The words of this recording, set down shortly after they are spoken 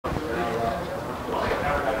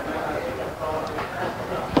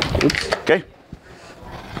Oops. Okay.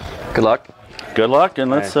 Good luck. Good luck,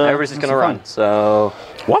 and let's. Everybody's just gonna run. So.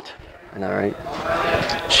 What? I know, right?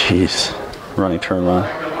 Jeez. Running turn run.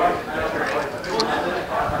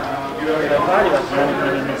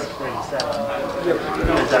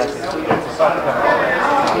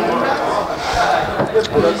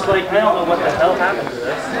 Looks like I don't know what the hell happened to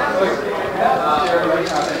this.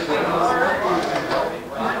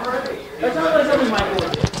 That sounds like something Michael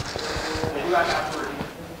would do.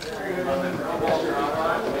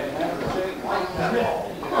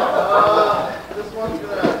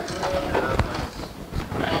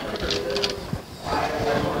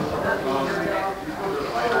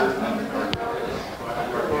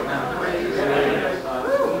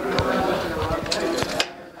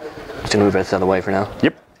 Just gonna move it out of the way for now.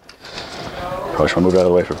 Yep. Probably should move it out of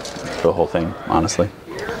the way for the whole thing, honestly.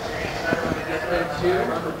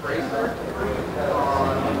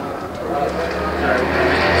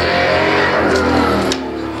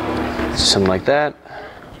 Something like that.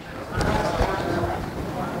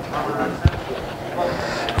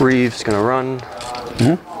 Reeves gonna run.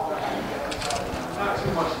 Mm-hmm.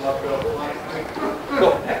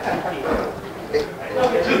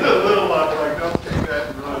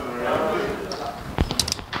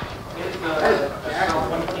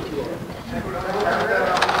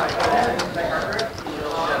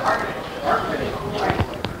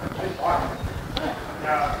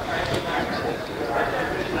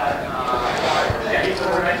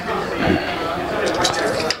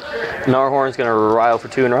 Narhorn's gonna rile for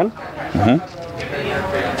 2 and run. Mm-hmm.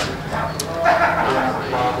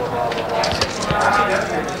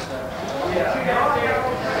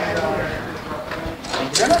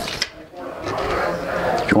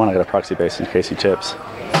 If you want to get a proxy base in case he chips.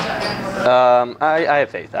 I have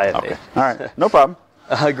faith. I have faith. All right, no problem.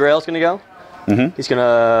 Grayle's gonna go. Mm-hmm. He's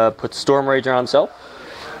gonna put Storm Rager on himself.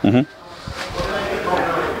 Mm-hmm.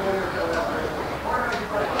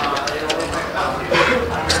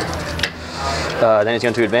 Then he's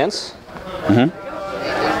going to advance. Mm-hmm.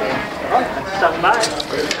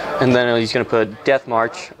 And then he's going to put Death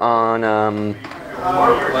March on. Who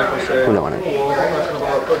on it?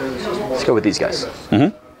 Let's go with these guys.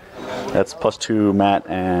 Mm-hmm. That's +2 Matt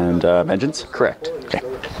and Vengeance. Correct. Okay.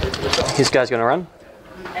 This guy's going to run.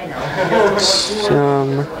 I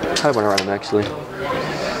want to run him actually.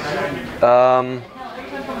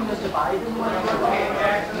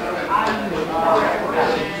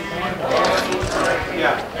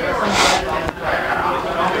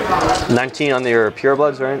 19 on your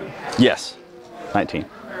purebloods, right? Yes, 19.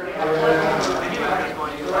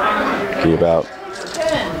 Be about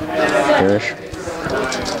here-ish. Yeah,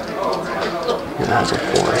 that's a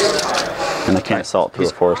forest. And I can't assault through a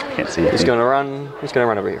forest. I can't see it. He's going to run. He's going to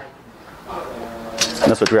run over here. And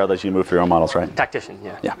that's what Grayle lets you move through your own models, right? Tactician,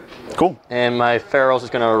 yeah. Yeah. Cool. And my Feral's is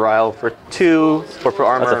going to rile for 2 for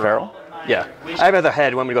armor. That's a Feral? Yeah. I have other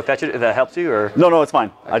head. Want me to go fetch it if that helps you, or? No, it's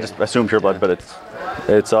fine. Okay. I just assumed pureblood, but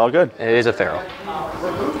it's all good. It is a Feral.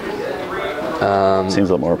 Seems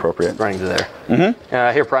a little more appropriate. Running to there.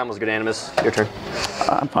 Mm-hmm. Here, Primal's good animus. Your turn.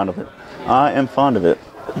 I'm fond of it. I am fond of it.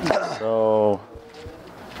 So,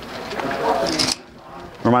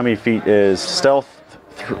 remind me, feat is stealth.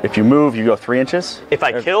 If you move, you go 3 inches. If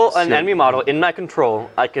I kill an enemy model in my control,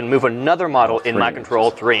 I can move another model in my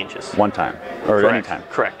control 3 inches. One time, or Correct. any time.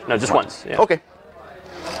 Correct. No, just once. Yeah. Okay.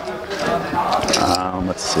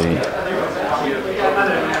 Let's see.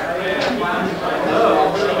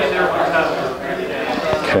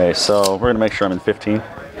 Okay, so we're gonna make sure I'm in 15.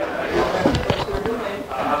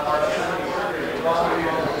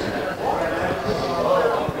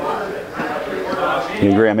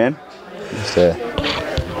 You agree I'm in? Just,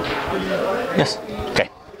 yes. Okay.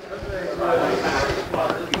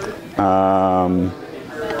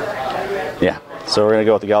 Yeah. So we're gonna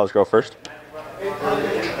go with the Gallows Grove first.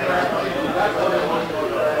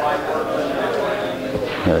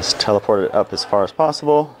 Let's teleport it up as far as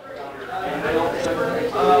possible.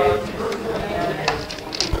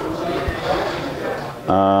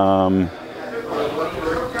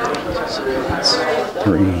 That's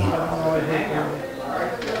 3.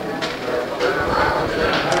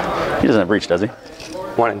 He doesn't have reach, does he?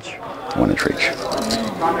 1 inch. 1 inch reach.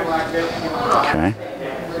 Okay.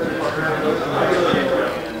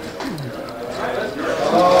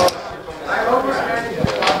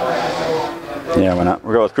 Yeah, why not?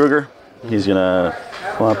 We'll go with Krueger. He's gonna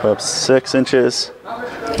flop up 6 inches.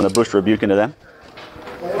 I'm gonna boost Rebuke into them.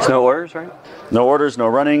 There's no orders, right? No orders, no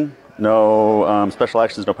running, no special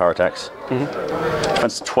actions, no power attacks.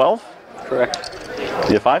 Defense 12? Correct.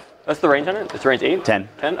 You have 5? That's the range on it? It's range 8? 10.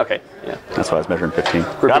 10? Okay, yeah. That's why I was measuring 15.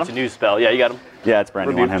 Got It's a him? new spell. Yeah, you got him. Yeah, it's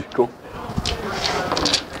brand new on him. Cool.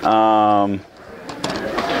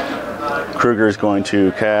 Krueger is going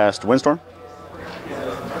to cast Windstorm.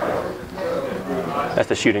 That's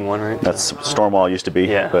the shooting one, right? That's Stormwall used to be,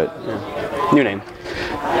 Yeah. but New name.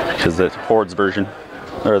 because the Hordes version,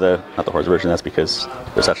 or not the Hordes version, that's because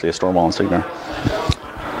there's actually a Stormwall in Signar.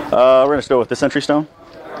 We're going to go with the Sentry Stone.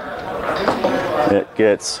 It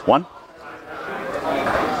gets 1.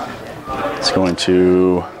 It's going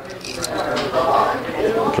to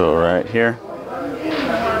go right here.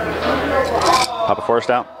 Pop a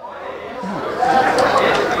forest out.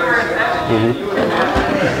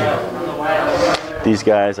 These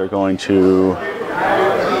guys are going to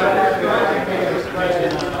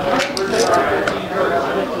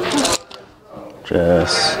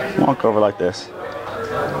just walk over like this.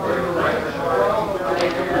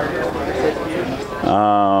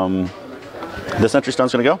 The Sentry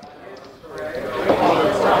Stone's going to go.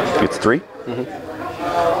 It's 3.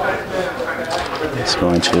 It's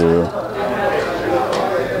going to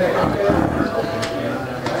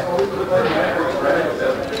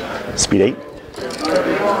speed 8.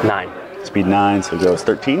 9. Speed 9, so it goes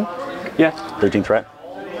 13. Yeah. 13 threat.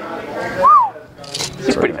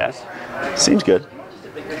 It's pretty fast. Seems good.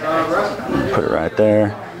 Put it right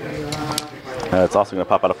there. It's also going to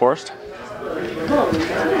pop out of forest.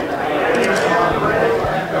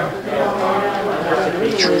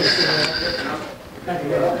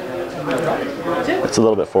 It's a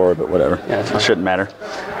little bit forward, but whatever. Yeah, that's fine. It shouldn't matter.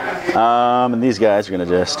 And these guys are going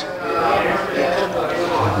to just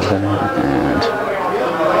and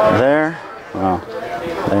there. Well,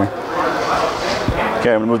 there. Okay,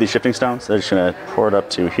 I'm going to move these shifting stones. They're just going to pour it up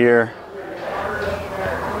to here.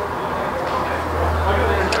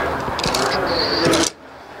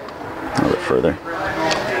 A little bit further.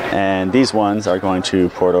 And these ones are going to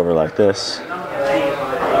pour it over like this.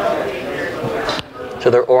 So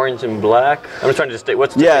they're orange and black. I'm just trying to just stay.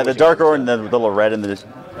 What's The dark orange and the little red in the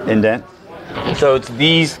indent. So it's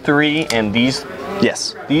these 3 and these.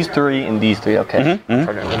 Yes. These 3 and these 3. Okay.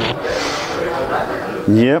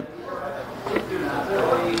 Yep.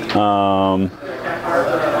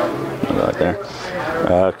 Right there.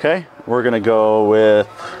 Okay, we're gonna go with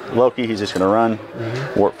Loki. He's just gonna run.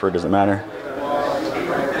 Warpford doesn't matter.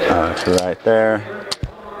 To right there.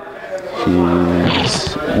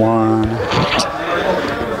 He's 1.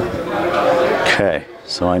 Okay,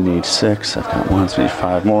 so I need 6. I've got 1, so I need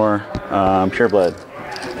 5 more. Pureblood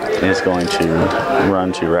is going to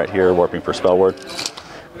run to right here, warping for Spell Ward.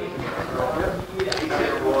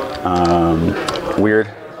 Weird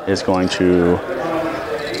is going to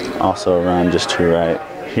also run just to right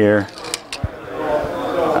here.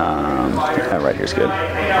 That right here is good.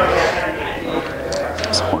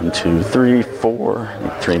 So 1, 2, 3, 4.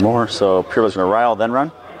 Need 3 more. So Pureblood's going to rile, then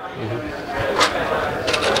run.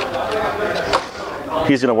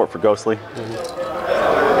 He's going to work for Ghostly.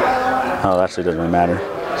 Oh, it actually doesn't really matter.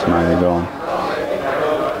 So I'm not even going.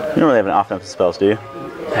 You don't really have any offensive spells, do you?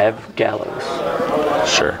 I have Gallows.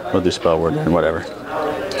 Sure, we'll do Spell Word and whatever.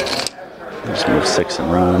 Just move 6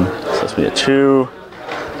 and run. So this will be a 2.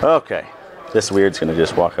 Okay, this weird's gonna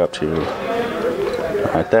just walk up to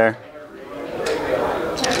right there.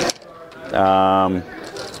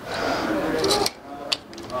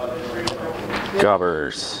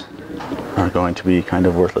 Gobbers are going to be kind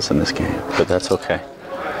of worthless in this game, but that's okay.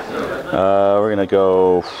 We're gonna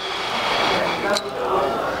go.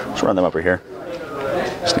 Let's run them over here,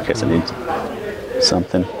 just in case I need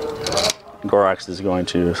something. Gorax is going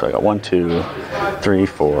to. So I got 1, 2, 3,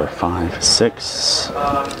 4, 5, 6.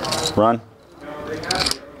 Run.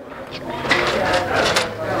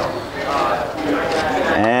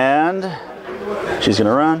 And she's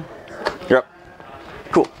gonna run. You're up.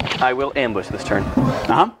 Cool. I will ambush this turn.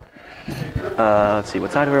 Let's see.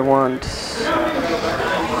 What side do I want?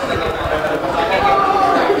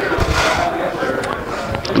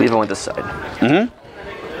 I believe I want this side.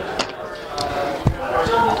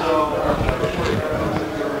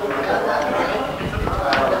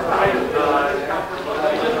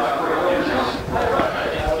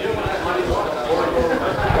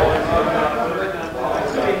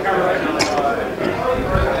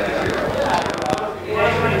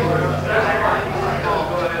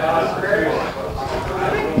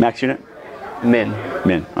 Max unit? Min.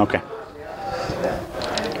 Min, okay.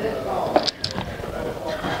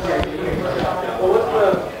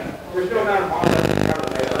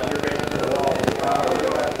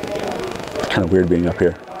 Kind of weird being up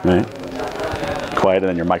here, right? Quieter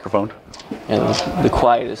than your microphone. Yeah, the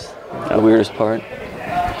quietest, the weirdest part.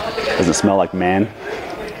 Doesn't smell like man.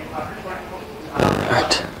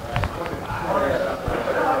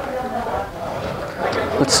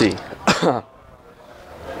 Let's see.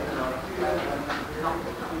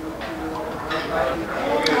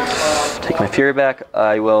 Take my Fury back.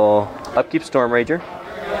 I will upkeep Storm Rager.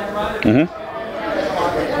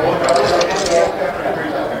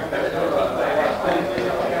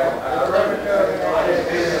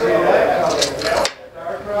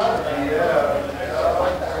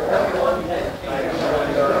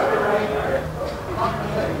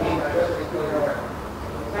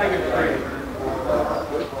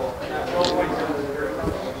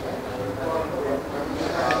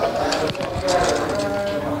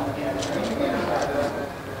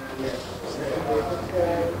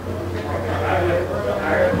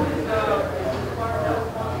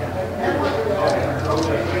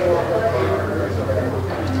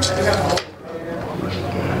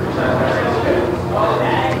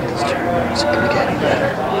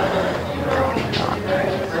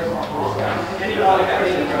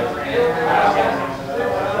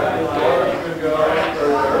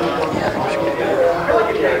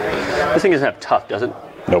 This thing doesn't have tough, does it?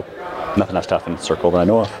 Nope. Nothing has tough in Circle that I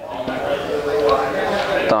know of.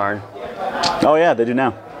 Darn. Oh yeah, they do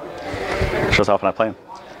now. Shows how often I play them.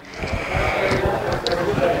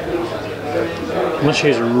 Unless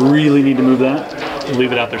you guys really need to move that,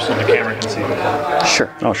 leave it out there so the camera can see it.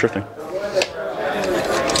 Sure. Oh, sure thing.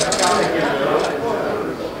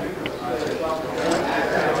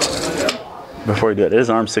 Before we do it, it is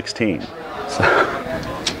arm 16. So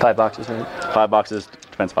 5 boxes, right? 5 boxes,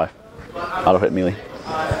 defense 5. Auto hit melee.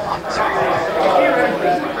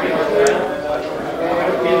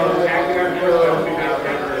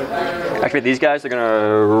 Activate these guys, they're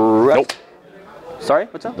gonna... Nope. Sorry,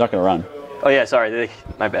 what's up? Not gonna run. Oh yeah, sorry,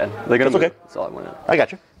 my bad. They're gonna That's okay. move. That's all I wanted. I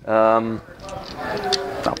got you. Um,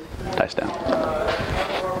 Oh, dice down.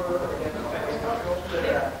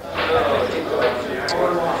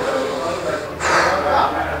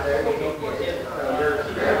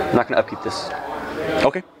 I'm not gonna upkeep this.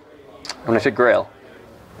 Okay. I'm gonna fit Grayle.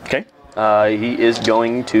 Okay. He is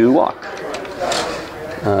going to walk.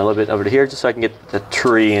 A little bit over to here, just so I can get the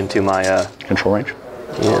tree into my, Control range.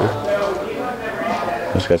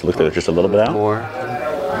 yeah, Those guys look like they're just a little bit out. more.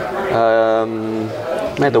 I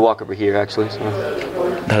had to walk over here, actually, so.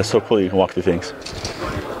 That is so cool. You can walk through things.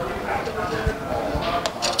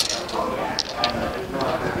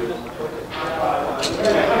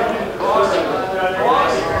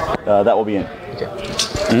 That will be in. Okay.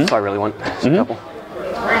 That's all I really want. Just a couple.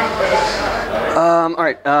 All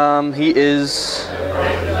right. He is.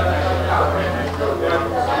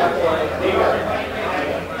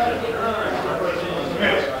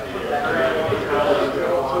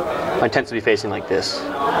 My intent's to be facing like this.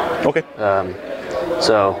 Okay.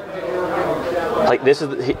 So, like this is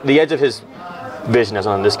the edge of his vision is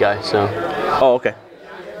on this guy. So, Oh, okay.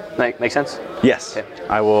 make sense? Yes. Okay.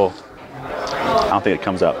 I will. I don't think it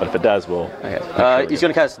comes up, but if it does, we'll. Okay. He's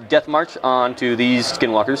going to cast Death March onto these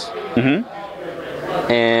Skinwalkers.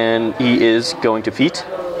 And he is going to feat.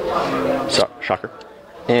 Shocker.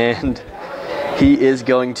 And he is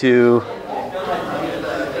going to.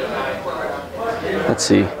 Let's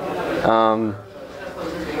see.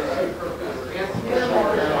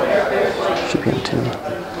 Should be able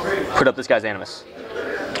to put up this guy's Animus.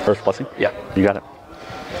 First blessing? Yeah. You got it.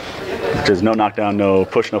 Which is no knockdown, no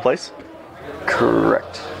push, no place?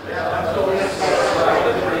 Correct.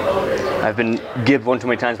 I've been gibbed one too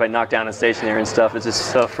many times by knockdown and stationary and stuff. It's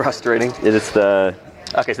just so frustrating. It is the.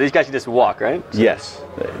 Okay, so these guys can just walk, right? Yes.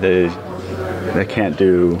 They can't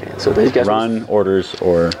do So these guys run, orders,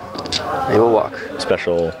 or they will walk.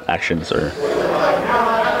 special actions or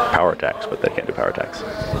power attacks, but they can't do power attacks.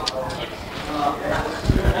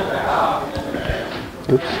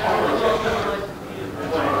 Oops.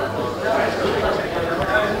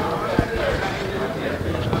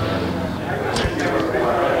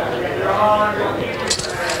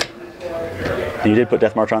 You did put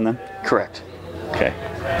Death March on them? Correct. Okay.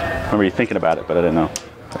 I remember you thinking about it, but I didn't know.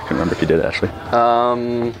 I couldn't remember if you did actually.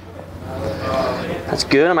 That's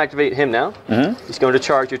good. I'm activate him now. He's going to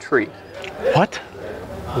charge your tree. What?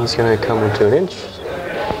 He's going to come into an inch.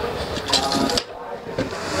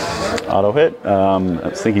 Auto hit. I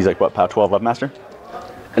think he's like what, POW 12 Webmaster?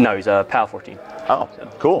 No, he's a PAL 14. Oh,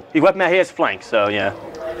 cool. He has flank, so yeah.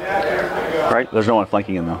 Right? There's no one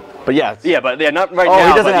flanking him though. But yeah. Yeah, but yeah, not right Oh, now.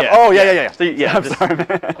 he doesn't but have. Oh, yeah. So, yeah, I'm just- sorry.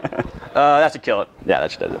 that should kill it. Yeah,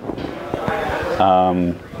 that should do it. I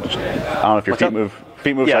don't know if your What's feet up? move.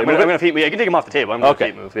 Feet move. Yeah, should I I'm move gonna it? feet. Yeah, you can take him off the table. I'm gonna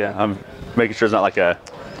Okay. feet move. Yeah. I'm making sure it's not like a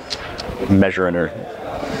measuring or.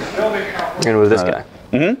 I'm gonna move this guy.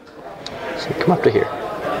 So come up to here.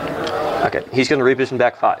 Okay, he's gonna reposition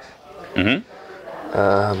back 5.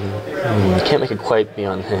 You can't make it quite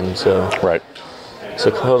beyond him, so. Right. So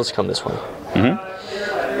he'll just come this way.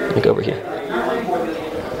 Like over here.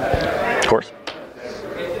 Of course.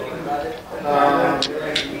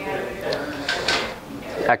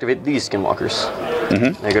 Activate these skinwalkers.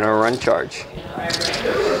 They're gonna run charge.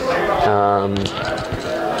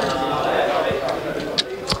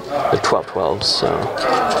 They're 12/12s, so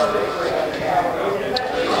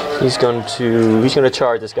he's going to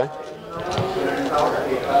charge this guy.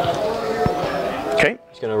 Okay.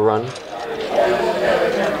 He's gonna run.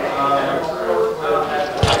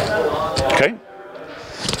 Okay.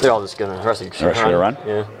 They're all just gonna rush Gonna run?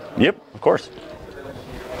 Yeah. Yep, of course.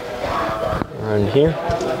 Run here.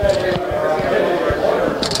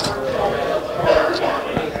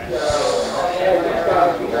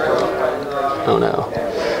 Oh no.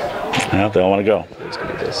 Yeah, they all want to go. It's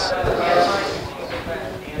gonna be this.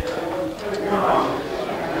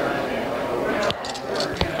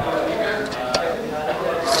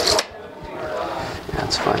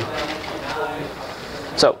 That's fine.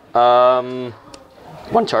 So,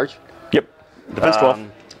 one charge. Yep. Defense 12.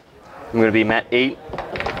 I'm gonna be Matt 8,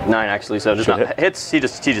 9 actually. So just Should not hit. hits. He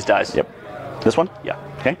just dies. Yep. This one? Yeah.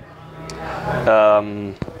 Okay.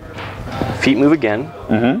 Feet move again.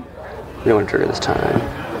 We don't want to trigger this time.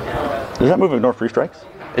 Does that move ignore free strikes?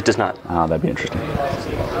 It does not. Oh, that'd be interesting.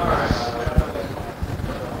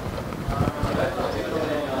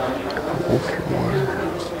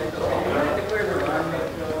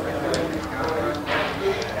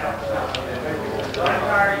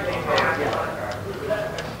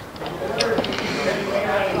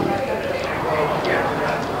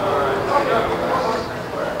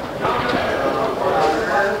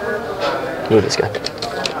 Move this guy.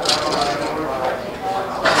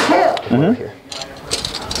 Over here.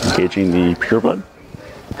 Engaging the pure blood.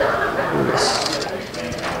 Yes.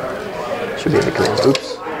 Should be in the command.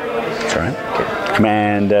 Oops. That's all right.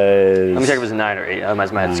 Command does. Let me check if it was a 9 or 8. I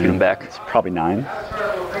might have to scoot him back. It's probably 9.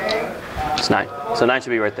 It's 9. So 9 should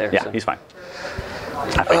be right there. Yeah, so. he's fine.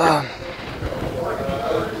 I figured.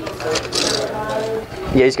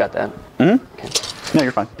 Yeah, he's got that. No,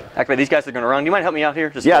 you're fine. Activate these guys. They're going to run. Do you mind helping me out here?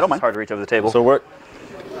 Just Yeah, I don't it's mind. hard to reach over the table. So what?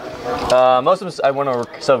 Most of us, I want to.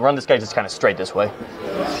 So run this guy just kind of straight this way.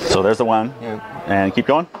 So there's the one. Yeah. And keep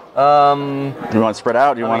going. Do you want to spread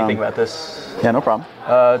out? Do you Let me want think to? about this. Yeah, no problem.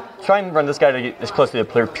 Try and run this guy to get as close to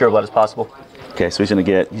the pure blood as possible. Okay, so he's gonna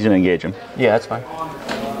engage him. Yeah, that's fine.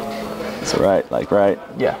 That's right, like right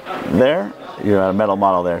Yeah, there. You're at a metal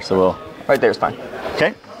model there, so we'll. right there is fine.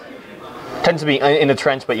 Okay. Tends to be in the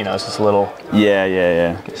trench, but you know, it's just a little.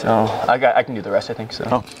 Yeah. So I can do the rest, I think. So.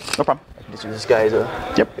 Oh, no problem. I can just use this guy as a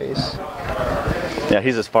Yep. base. Yeah,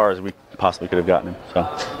 he's as far as we possibly could have gotten him. So.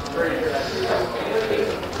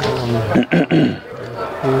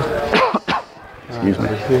 Excuse me.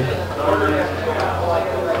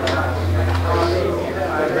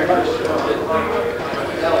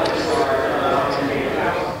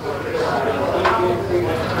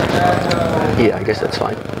 Yeah, I guess that's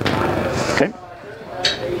fine. Okay.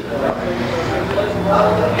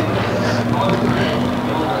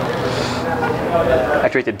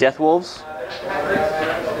 Activate the Death Wolves.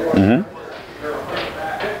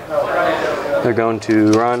 They're going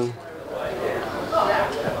to run.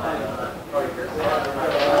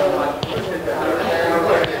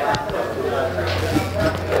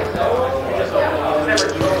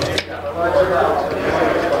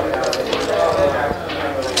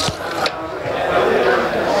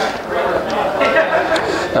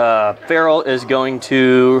 Feral is going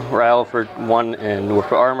to Grayle for 1 and work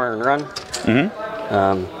for armor and run.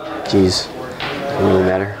 Geez, doesn't really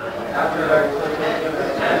matter.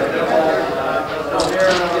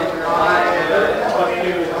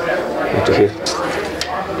 Up to here.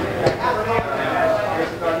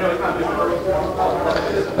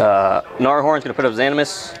 Narhorn's gonna put up his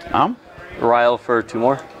Animus. Grayle for 2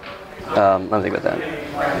 more. I'm gonna think about that.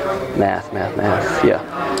 Math. Yeah.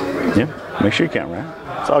 Yeah. Make sure you count right.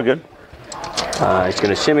 It's all good. He's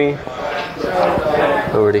gonna shimmy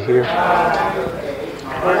over to here.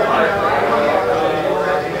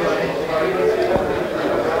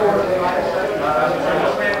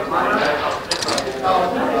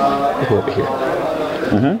 Over here.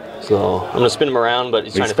 So I'm gonna spin him around, but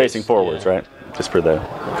he's trying He's to facing face, forwards, yeah. right? Just for the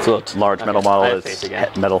Float. large metal Okay, model I have is face again.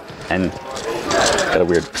 metal and got a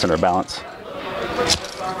weird center of balance.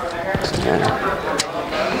 Yeah.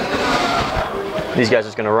 These guys are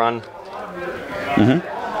just gonna run.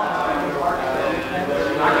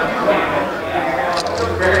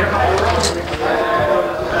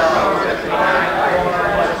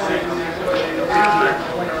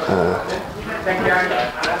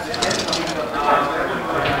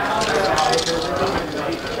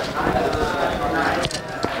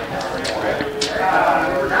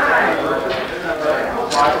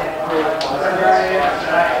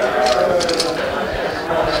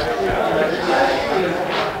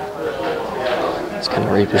 It's kind of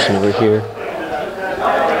reposition over here.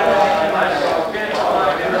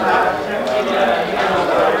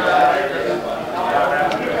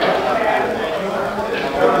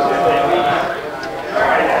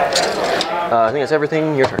 I think that's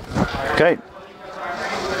everything. Your turn. Okay.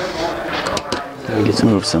 Let me get some.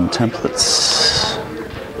 Move some templates.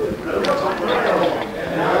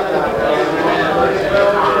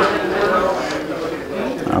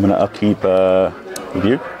 I'm going to upkeep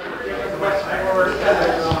Rebuke.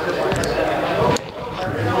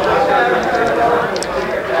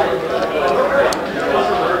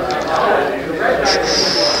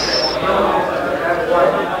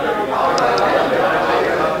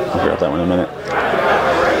 I'll grab that one in a minute.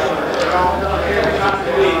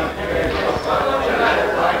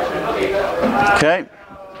 Okay.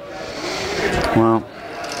 Well.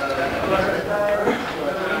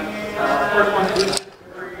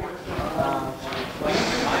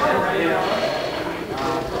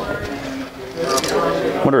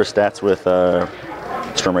 What are his stats with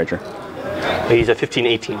Storm Rager? He's a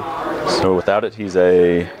 15-18. So without it, he's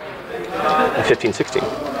a 15-16.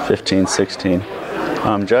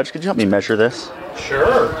 15-16. Judge, could you help me measure this?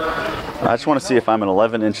 Sure. I just want to see if I'm in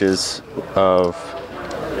 11 inches of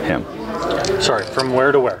him. Sorry, from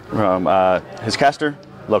where to where? His caster,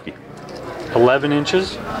 Loki. 11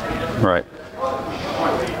 inches. Right.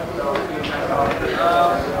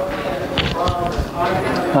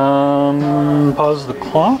 Pause the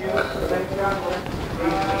clock.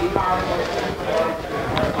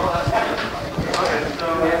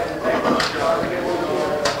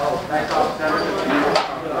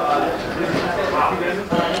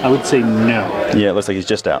 I would say no. Yeah, it looks like he's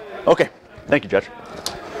just out. Okay. Thank you, Judge.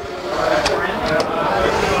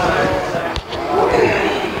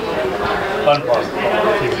 Unpause the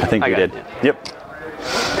clock. I think we did. Yep.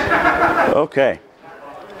 Okay.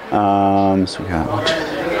 So we got one, two,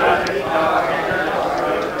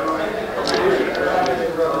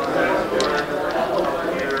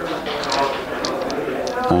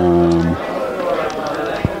 and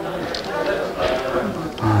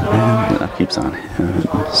that keeps on him.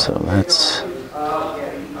 So that's.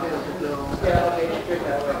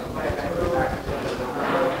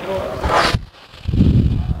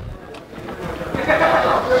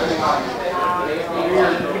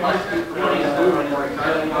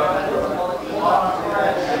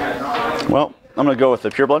 Well, I'm going to go with the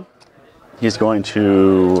Pureblood. He's going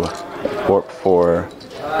to warp for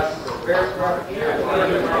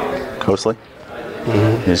Coastly.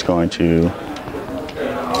 He's going to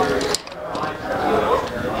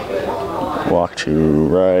walk to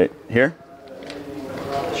right here.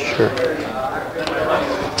 Sure. I'm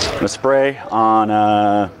going to spray on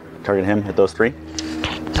target him, hit those three.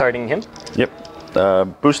 Targeting him. Yep.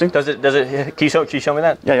 Boosting. Does it? Can you show me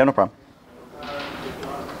that? Yeah, no problem.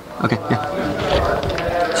 Okay.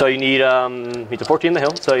 Yeah. So you need it's a 14 in the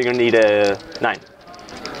hill. So you're gonna need a 9.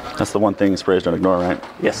 That's the one thing sprays don't ignore, right?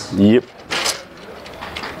 Yes. Yep.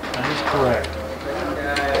 That is correct.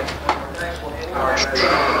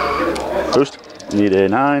 Boost. Need a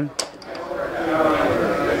 9.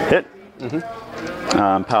 Hit.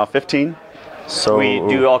 POW 15. So We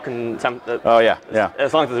do all oh yeah.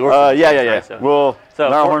 As long as it works. Yeah. Right, so We'll. so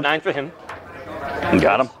Narrowhorn. 9 for him.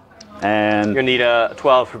 Got him. And You're gonna need a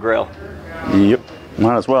 12 for Grayle. yep,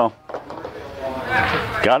 might as well.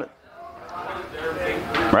 Got it.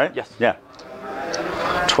 Right? Yes. Yeah.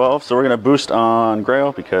 12. So we're gonna boost on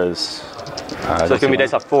Grayle because. So it's gonna be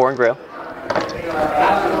dice off 4 and Grayle.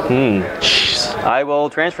 Jeez. I will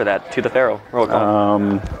transfer that to the Pharaoh. Roll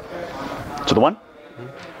call. To the 1. Do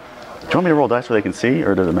you want me to roll dice so they can see,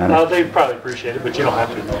 or does it matter? They probably appreciate it, but you don't have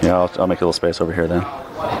to. Yeah, I'll make a little space over here then.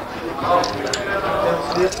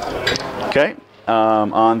 Okay.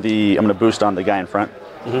 I'm gonna boost on the guy in front.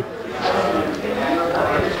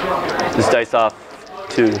 This dice off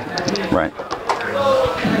 2. Right.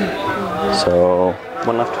 So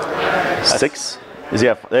 1 left. 6. They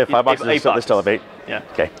have 5 boxes. They still have 8. Yeah.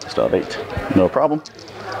 Okay, they still have 8. No problem.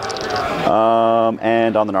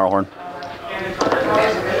 And on the Gnarlhorn.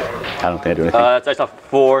 I don't think I do anything. It's dice off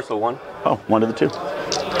 4, so 1. Oh, 1 to the 2.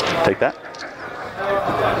 Take that.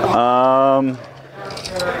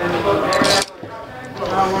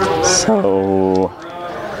 So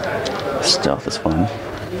stealth is fun.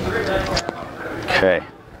 Okay.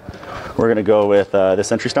 We're gonna go with this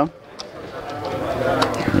Sentry Stone.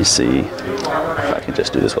 Let me see if I can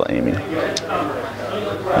just do this while aiming.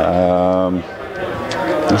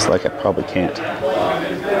 Looks like I probably can't.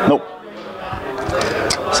 Nope.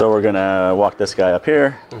 So we're gonna walk this guy up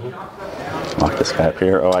here. Walk this guy up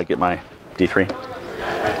here. Oh, I get my D3.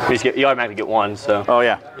 You automatically get 1, so. Oh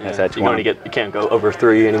yeah, that's you can only you can't go over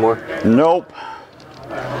 3 anymore. Nope.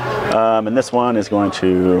 And this one is going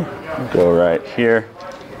to go right here.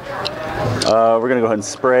 We're gonna go ahead and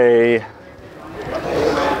spray.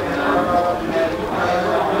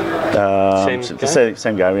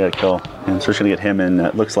 Same guy. We gotta kill him. So we're just gonna get him in.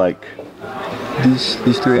 It looks like these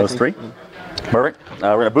 3. Those 3. Perfect.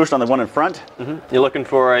 We're gonna boost on the one in front. You're looking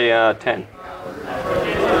for a 10.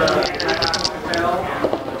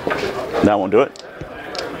 That won't do it.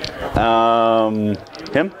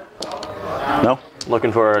 Him? No.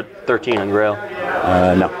 Looking for a 13 on Grayle.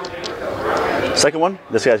 No. Second one.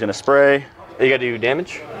 This guy's gonna spray. You gotta do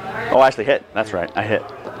damage. Oh, I actually hit. That's right. I hit.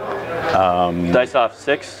 Dice off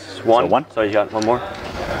 6, 1. So 1. So you got 1 more.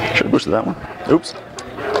 Should have boosted that one. Oops.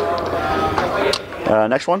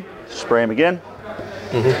 Next one. Spray him again.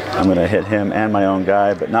 I'm gonna hit him and my own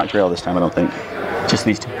guy, but not Grayle this time. I don't think. Just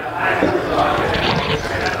these 2. Yeah.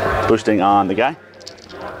 Boosting on the guy.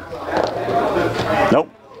 Nope.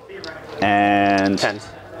 And 10s.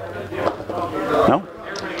 No.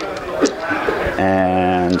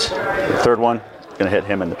 And the third one, gonna hit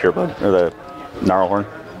him in the pureblood or the gnarlhorn.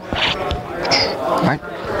 All right.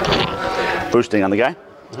 Boosting on the guy.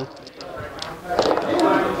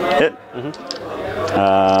 Hit.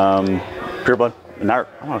 Pureblood. I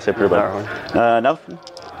want to say pureblood. Nothing.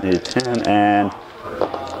 Need 10 and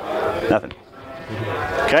nothing.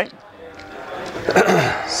 Okay.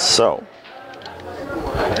 So.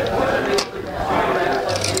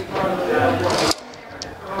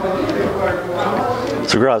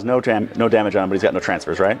 So Grayle has no damage on him, but he's got no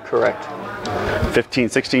transfers, right? Correct. 15,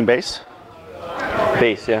 16 base.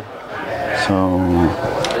 Base, yeah. So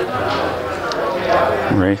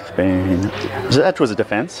Wraithbane. That was a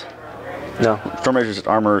defense. No. Storm Rager's just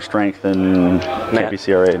armor, strength, and can't be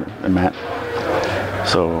CRA and mat.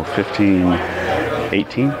 So 15,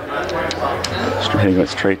 18. Hitting with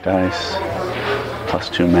straight dice.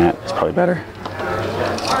 +2 mat is probably better.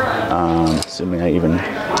 Assuming I even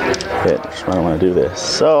hit. I don't want to do this.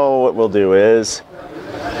 So what we'll do is,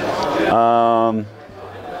 yeah,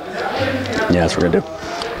 that's what we're gonna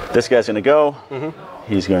do. This guy's gonna go.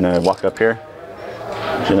 He's gonna walk up here.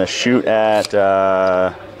 He's gonna shoot at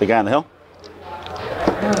the guy on the hill.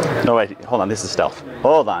 No, wait, hold on. This is stealth.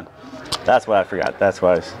 Hold on. That's what I forgot. That's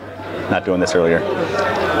why I was not doing this earlier.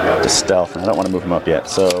 The stealth. And I don't want to move him up yet,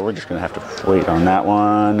 so we're just gonna have to wait on that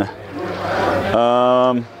one.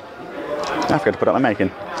 I forgot to put up my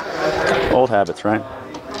mannequin. Old habits, right?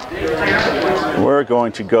 We're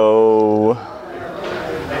going to go.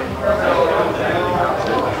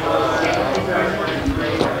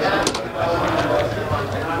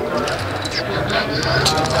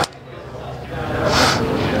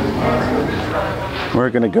 We're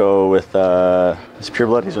going to go with this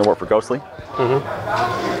pureblood. He's going to work for Ghostly. He's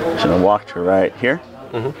going to walk to right here.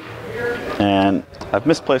 And I've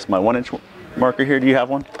misplaced my 1-inch marker here. Do you have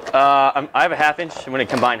one? I have a 1/2 inch. I'm going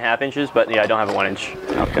to combine 1/2 inches, but yeah, I don't have a 1 inch.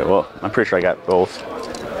 Okay, well, I'm pretty sure I got both.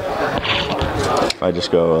 If I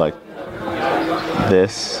just go like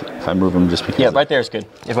this, if I move them just because. Yeah, right there is good.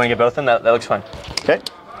 If you want to get both of them, that looks fine. Okay.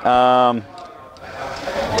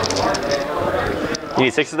 You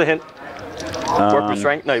need 6 as the hint. Work for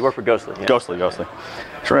strength? No, you work for Ghostly. Yeah. Ghostly. So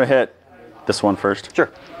we're going to hit this one first. Sure.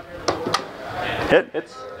 Hit.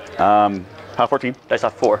 Hits. Power 14. Dice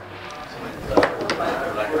off 4.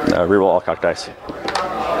 Reroll all cocked dice.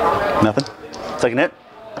 Nothing. Second hit.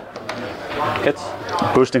 Hits.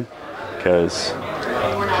 Boosting. Because.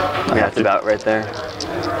 Yeah, that's about right there.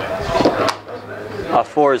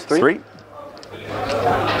 4 is 3. 3.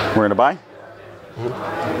 We're going to buy.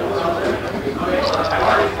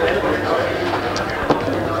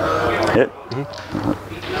 Hit.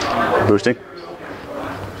 Boosting.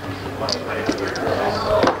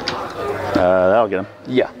 That'll get him.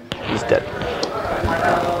 Yeah, he's dead.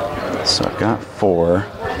 So I've got 4.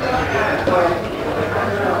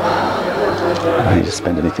 I need to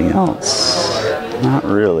spend anything else. Not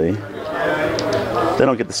really. They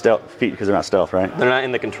don't get the stealth feet because they're not stealth, right? They're not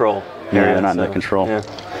in the control. Yeah, they're not in the control.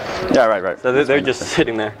 Yeah, right. So they're just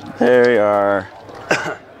sitting there. They are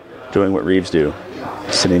doing what Reeves do.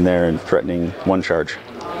 Sitting there and threatening 1 charge.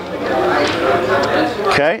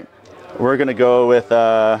 Okay. We're going to go with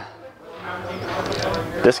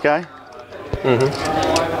this guy.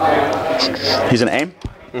 He's an aim.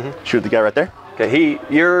 Shoot the guy right there. Okay,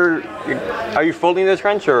 are you folding this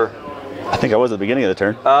wrench or? I think I was at the beginning of the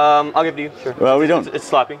turn. I'll give it to you, sure. Well, we don't. It's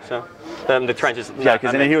sloppy, so the trench is. Yeah,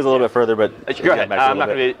 because he was a little bit further, but. Go ahead. I'm not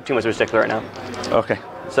going to be too much of a stickler right now. Okay.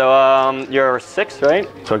 So you're 6, right?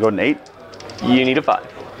 So I go to an 8. You need a 5.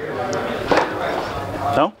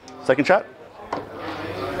 No? Second shot?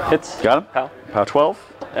 Hits. Got him. Pow. Pow 12.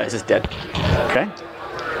 It's just dead. Okay.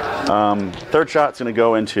 Third shot's gonna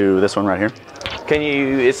go into this one right here. Can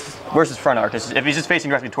you? Where's his front arc? If he's just facing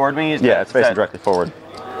directly toward me. Yeah, it's facing directly forward.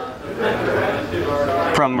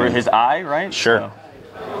 From his eye, right? Sure.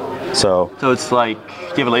 So it's like, do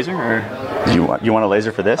you have a laser or? you want a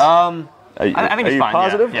laser for this? I think it's fine.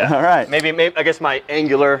 Positive? Yeah. All right. Maybe I guess my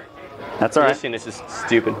angular. That's all right. Position is just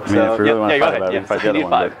stupid. I mean, if we really want to go fight ahead. about it, we can fight the other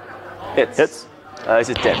one. 5. Hits. Hits. It's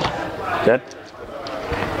just dead. Dead.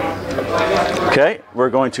 Okay, we're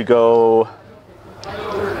going to go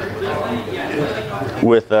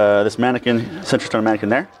with this mannequin, Central Stone mannequin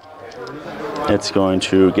there. It's going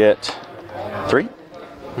to get 3.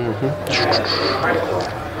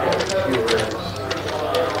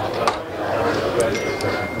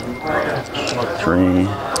 Three.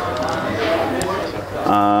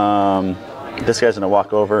 This guy's gonna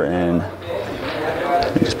walk over and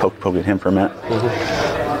just poke at him for a minute.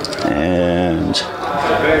 And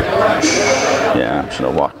yeah, I'm just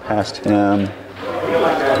gonna walk past him.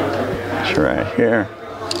 It's right here.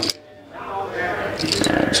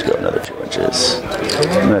 And just go another 2 inches.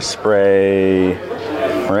 I'm gonna spray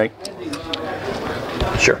right.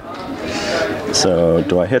 Sure. So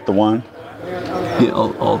do I hit the one? Yeah,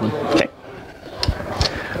 all of them. Okay.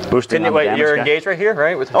 Boosting on the damage you're guy. engaged right here,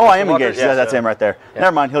 right? Oh, I am engaged. Yeah, That's him right there. Yeah.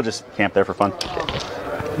 Never mind. He'll just camp there for fun.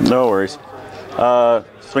 No worries.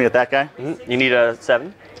 Swing at that guy. You need a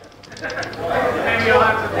 7.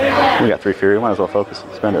 We got 3 fury. Might as well focus.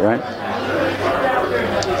 Spend it, right?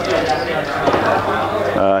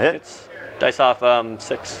 Hit. Dice off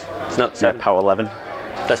 6. It's not 7. Yeah, pow 11.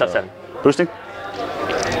 Dice off 7. Boosting.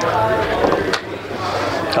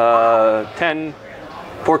 10,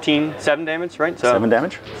 14, 7 damage, right? So 7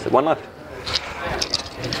 damage. 1 left.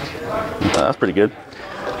 That's pretty good.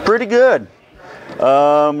 Pretty good.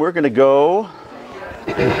 We're gonna go.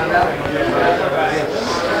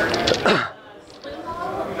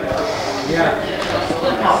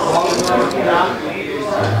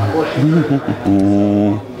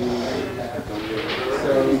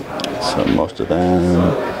 So most of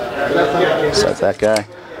them, besides that guy.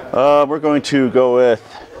 We're going to go with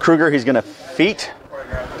Krueger. He's gonna feet.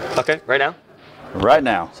 Okay, right now. Right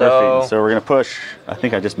now. So we're gonna push. I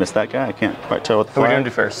think I just missed that guy. I can't quite tell what the Who are we flag. gonna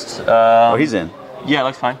do first? Oh, he's in. Yeah,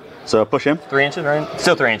 looks fine. So push him. 3 inches, right?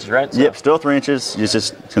 Still 3 inches, right? So. Yep, still 3 inches. You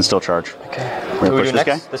just can still charge. Okay. We're Who gonna we push do this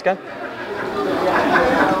next? guy. This guy?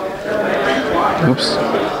 Oops.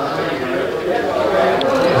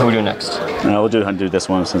 Who we do next? We'll do this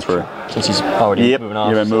one since we're. Since he's already moving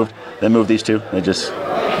off. Yeah, moved. Then move these 2. They just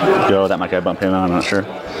go. That might bump him out. I'm not sure.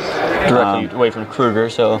 Directly away from Krueger.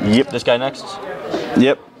 So Yep. this guy next.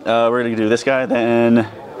 Yep. We're gonna do this guy. Then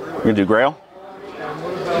we're gonna do Grayle.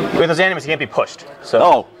 With those enemies, he can't be pushed. So.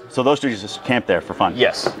 Oh, so those 2 just camp there for fun.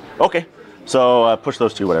 Yes. Okay. So push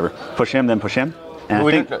those 2, whatever. Push him, then push him. And Who I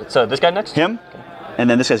we think do, so this guy next. him, and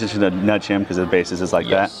then this guy's just gonna nudge him because the bases is like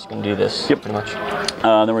Yes. Gonna do this. Yep. Pretty much. that.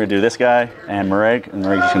 Then we're gonna do this guy and Mareg, and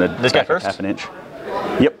Mareg's just gonna. This guy back it first? half an inch.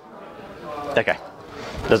 Yep. That guy.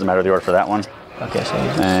 Doesn't matter the order for that one. Okay. So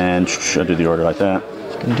And I'll do the order like that.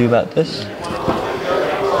 gonna do about this.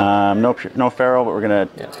 No feral, but we're gonna.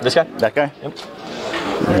 Yeah. This guy. That guy. Yep.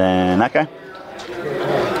 Then that guy.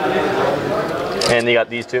 And you got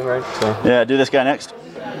these 2, right? So. Yeah, do this guy next.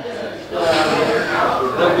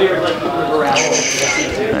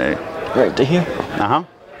 Hey. Right to here.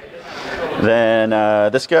 Then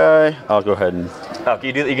this guy, I'll go ahead and. Oh,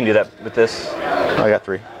 you can do that with this. I got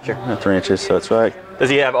 3. Sure. 3 inches, so it's right. Does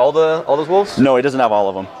he have all those wolves? No, he doesn't have all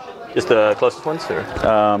of them. Just the closest ones, or?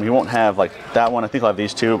 He won't have like that one. I think he'll have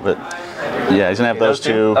these 2, but yeah, he's gonna have those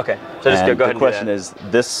 2. Okay, so just And go ahead. The question is,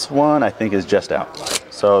 this one I think is just out.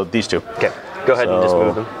 So these 2. Okay, go ahead and just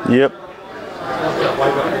move them. Yep.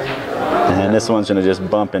 And this one's gonna just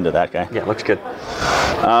bump into that guy. Yeah, looks good.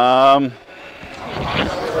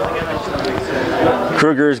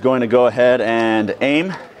 Krueger's going to go ahead and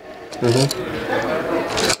aim.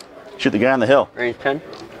 Shoot the guy on the hill. Range 10.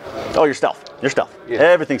 Oh, you're stealth. You're stealth. Yeah.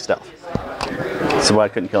 Everything's stealth. That's why I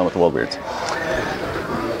couldn't kill him with the World Weirds.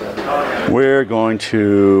 We're going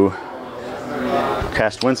to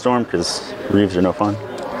cast Windstorm because Reeves are no fun.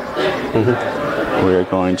 We're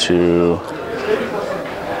going to.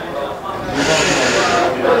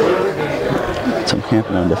 So I'm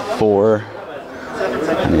camping on the 4.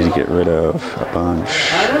 I need to get rid of a bunch.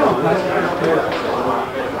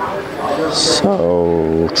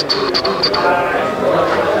 So.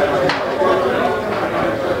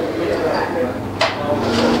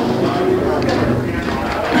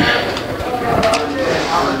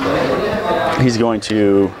 He's going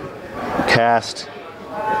to cast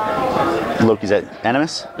Loki's at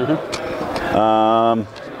Animus.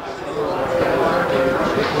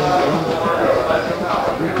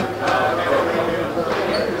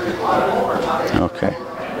 Okay.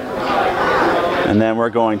 And then we're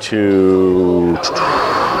going to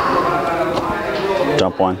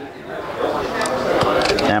dump one.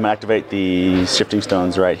 And I'm going to activate the shifting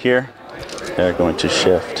stones right here. They're going to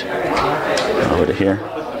shift over to here.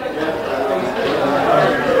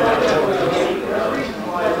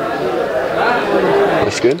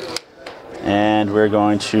 Looks good. And we're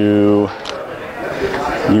going to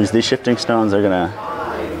use these shifting stones. They're going to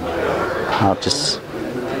hop just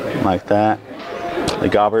like that. The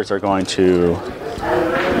gobbers are going to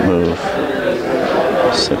move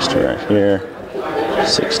 6 to right here,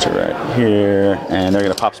 6 to right here, and they're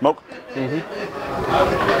going to pop smoke.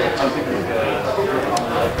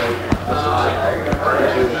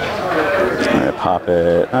 I'm going to pop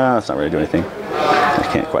it. It's not really doing anything. I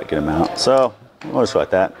can't quite get them out. So we'll just go like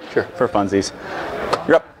that. Sure. For funsies.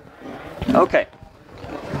 You're up. Okay.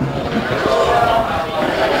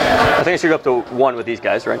 I think I should go up to 1 with these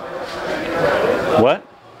guys, right? What?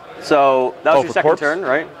 So that was your for second corpse? turn,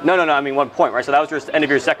 right? No, I mean 1 point, right? So that was your end of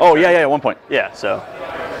your second Oh, turn. yeah, 1 point. Yeah, so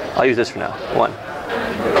I'll use this for now. 1.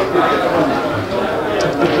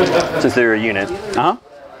 Since they're a unit. Uh-huh.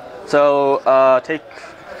 So take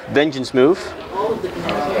Vengeance move.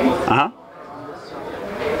 Uh-huh.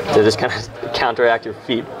 To just kind of counteract your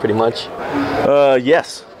feet, pretty much.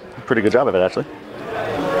 Yes. Pretty good job of it, actually.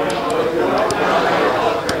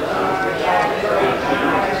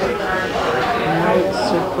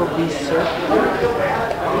 Circle, be circle.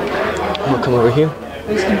 We'll come over here.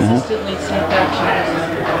 Who's consistently safe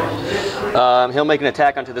action? He'll make an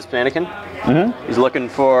attack onto this mannequin. He's looking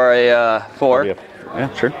for a 4.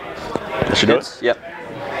 Yeah, sure. That should do it. Yep.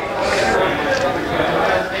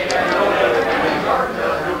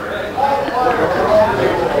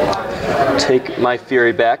 Take my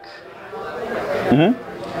fury back.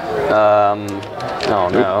 Oh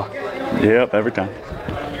no. Yep, every time.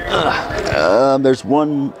 There's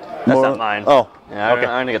one That's more. not mine. Oh, Yeah, okay.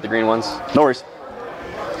 I'm gonna get the green ones. No worries.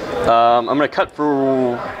 I'm gonna cut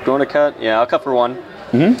for. Going to cut? Yeah, I'll cut for 1.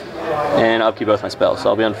 And I'll keep both my spells, so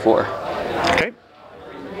I'll be on 4. Okay.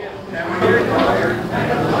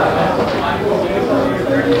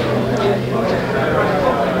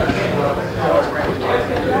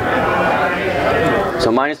 So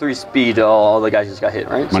 -3 speed, all the guys just got hit,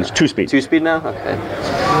 right? Mine's 2 speed. 2 speed now? Okay.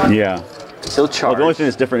 Yeah. Still Well, charged. the only thing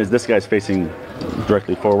that's different is this guy's facing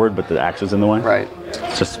directly forward, but the axe is in the way. Right.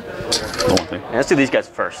 It's just the one thing. Yeah, let's do these guys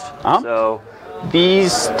first. Uh-huh. So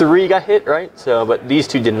these 3 got hit, right? So, but these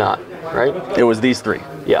 2 did not, right? It was these 3,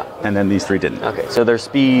 Yeah. and then these 3 didn't. Okay, so their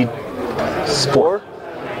speed 4.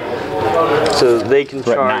 So they can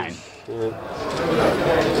We're at charge. 9.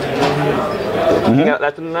 You got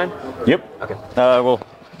that's in the 9? Yep. Okay. Well,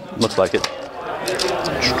 looks like it.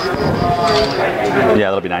 Yeah,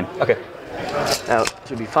 that'll be 9. Okay. That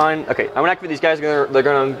should be fine. Okay, I'm gonna activate these guys. They're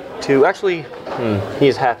going to actually. He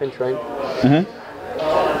is half-inch, right?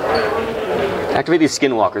 Activate these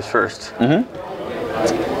skinwalkers first.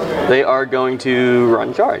 They are going to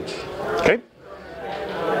run charge. Okay.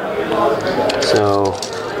 So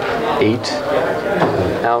 8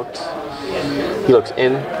 out. He looks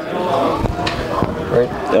in. Right.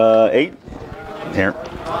 8. Here.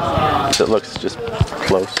 So it looks just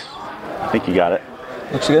close. I think you got it.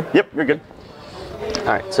 Looks good. Yep, you're good. All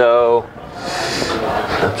right. So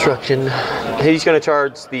obstruction. He's going to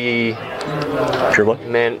charge the Pure blood?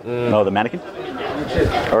 man. Oh, the mannequin?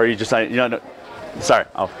 Or you just, no. Sorry.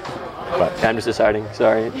 Oh. But. I'm just deciding.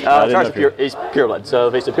 Sorry. didn't Charge know the pure. He's pure blood. So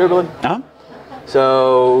face the pure blood. Uh-huh.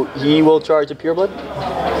 So he will charge a pure blood.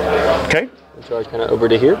 Okay. He'll charge kind of over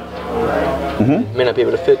to here. May not be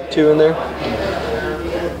able to fit 2 in there.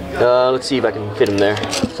 Let's see if I can fit him there.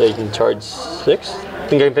 So you can charge 6.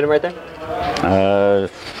 Think I can fit him right there?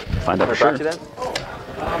 Find out for Or sure. proxy that?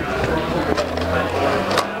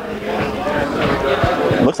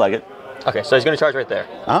 Looks like it. Okay, so he's going to charge right there.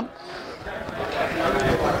 Uh-huh.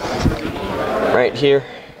 Right here.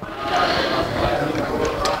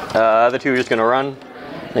 Other 2 are just going to run.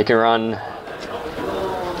 They can run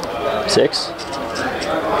 6.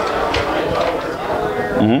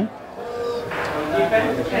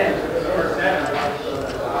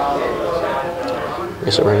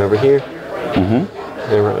 Guess I'll run over here. And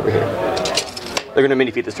run over here. They're going to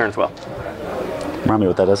mini feet this turn as well. Remind me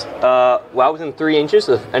what that is. While within 3 inches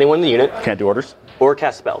of anyone in the unit, Can't do orders. or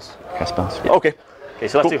cast spells. Cast spells. Okay. Okay,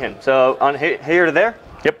 so let's do him. So on here to there,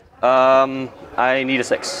 Yep. I need a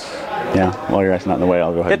 6. Yeah. While your ass not in the way,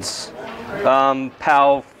 I'll go ahead. Hits.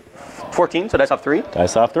 POW 14, so that's off 3.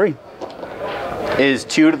 Dice off 3. is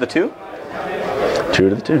 2 to the 2. 2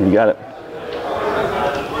 to the 2. You got it.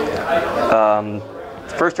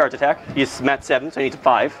 First charge attack. He's mat 7, so he needs a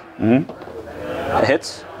 5. It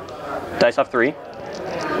hits. Dice off 3.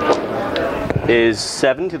 Is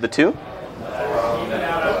 7 to the 2.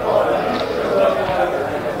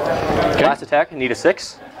 Okay. Last attack. Need a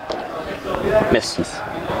 6. Miss.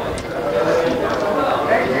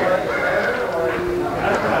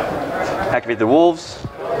 Activate the wolves.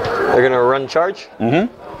 They're gonna run charge. He's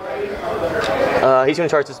gonna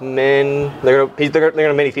charge this man. They're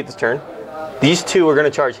gonna mini feat this turn. These 2 are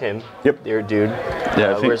gonna charge him. Yep. Dear dude.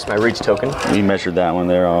 Yeah. Where's my reach token? We measured that one.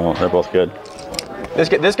 They're both good.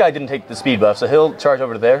 This guy didn't take the speed buff, so he'll charge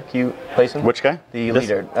over to there. Can you place him? Which guy? The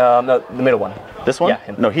leader. No, the middle one. This one? Yeah,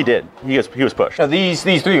 him. No, he did. He was pushed. No, these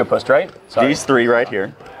 3 are pushed, right? Sorry. These 3 right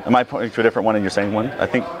here. Am I pointing to a different one and you're saying one? I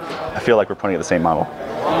feel like we're pointing at the same model.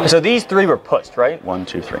 So these 3 were pushed, right? 1,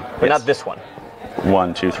 2, 3. But not this one.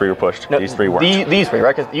 1, 2, 3 were pushed. No, these 3 weren't. These 3,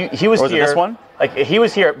 right? Because he was Or was here. it this one? Like he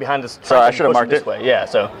was here behind this. So I should have marked this it. way. Yeah.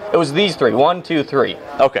 So it was these 3. 1, 2, 3.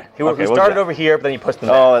 Okay. He started over here, but then he pushed them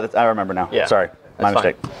back. Oh, I remember now. Yeah. Sorry, my That's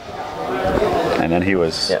mistake. And then he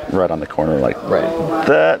was right on the corner like right.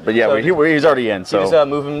 that. But yeah, So he was already in. So you just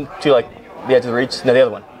move him to like the edge of the reach. No, the other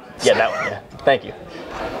one. Yeah, that one. Yeah. Thank you.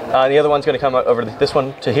 The other one's going to come over this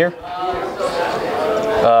one to here.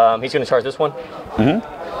 He's going to charge this one.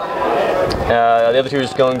 The other 2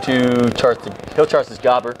 is going to charge. He'll charge this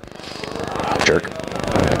gobber. jerk.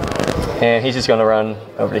 And he's just going to run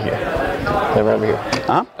over to here. Run over here.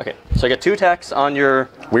 Okay. So I got 2 attacks on your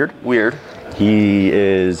weird. He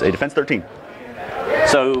is a defense 13.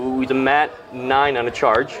 So he's a mat 9 on a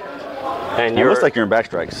charge. And It looks like you're in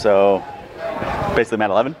backstrike, so basically mat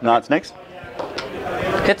 11, not snakes.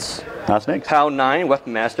 Hits. Not snakes. POW 9,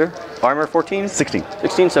 weapon master. Armor 14. 16.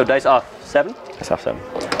 16, so dice off 7. That's off 7.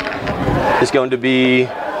 It's going to be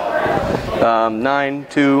 9,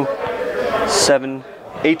 2, 7,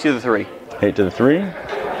 8 to the 3. 8 to the 3.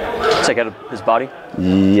 Take out his body.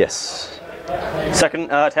 Yes.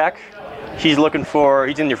 Second attack. He's looking for,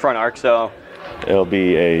 he's in your front arc, so. It'll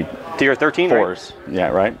be a Tier 13, 4s. right? Yeah,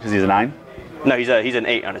 right? Because he's a 9? No, he's an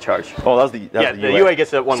 8 on a charge. Oh, that was the the UA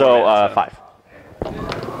gets a 1 So, more minute, 5.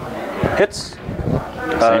 Hits.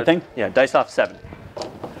 Same thing? Yeah, dice off 7.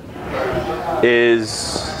 Is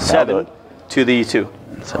 7 to the 2.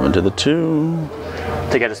 7 to the 2.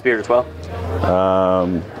 Take out a spirit as well?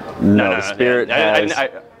 No, the spirit has,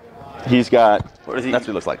 he's got, What is he? that's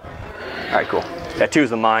what he looks like. Alright, cool. Yeah, 2 is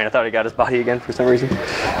the mine. I thought he got his body again for some reason.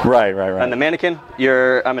 Right. And the mannequin,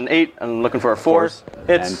 I'm an 8. I'm looking for a 4. Hits.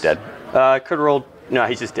 And dead. Could have rolled. No,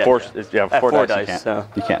 he's just dead. 4 4 dice, dice,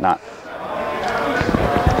 you can't not.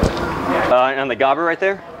 And the gobber right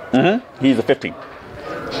there. He's a 15.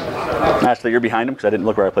 Actually, you're behind him because I didn't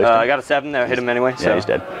look where I placed him. I got a 7. That hit him anyway. Yeah, he's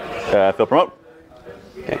dead. Phil, promote.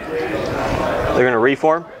 Okay. They're going to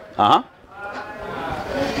reform.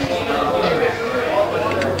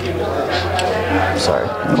 Sorry.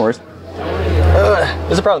 No worries.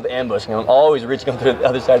 There's a problem with ambushing. I'm always reaching up to the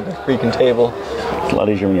other side of the freaking table. It's a lot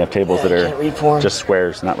easier when you have tables that Can't are reform. just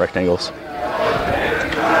squares, not rectangles.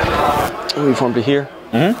 Reform to here.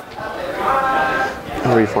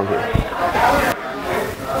 Reform here.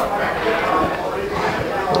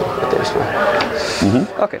 There's one.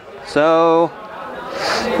 Okay, so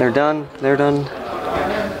they're done.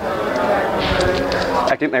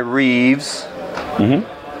 Activate my Reeves.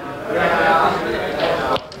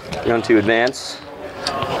 Going to advance.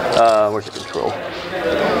 Where's the control?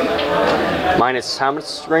 Minus how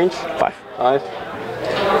much range? 5.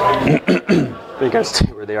 You gotta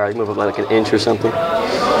stay where they are. You move up like an inch or something.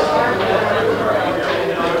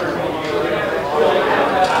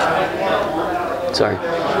 Sorry,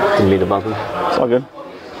 didn't mean to bump him. It's all good.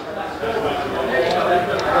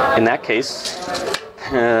 In that case,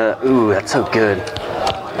 ooh, that's so good.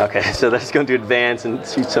 Okay, so that's going to advance and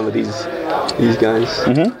shoot some of these guys.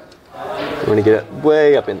 I'm gonna get it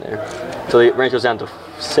way up in there. So the range goes down to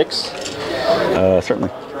 6. Certainly.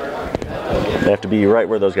 They have to be right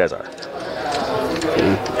where those guys are.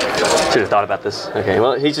 Should have thought about this. Okay,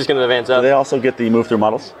 well, he's just gonna advance Do up. they also get the move through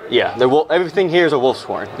models? Yeah, everything here is a wolf's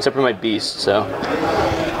horn, except for my beast, so.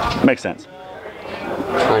 Makes sense.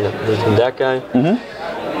 Trying to move from that guy.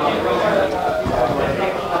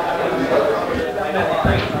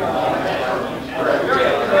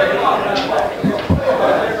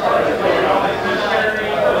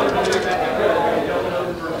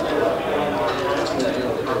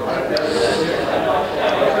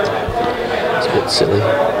 It's a bit silly.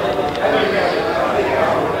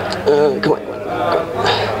 Come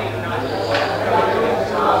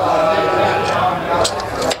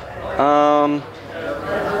on.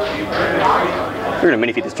 We're gonna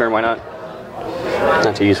mini feed this turn, why not?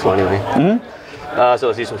 Not too useful anyway. So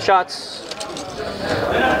let's do some shots.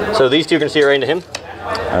 So these two are gonna see right into him.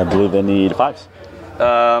 I believe they need 5s.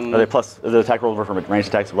 Are they plus the attack roll over from ranged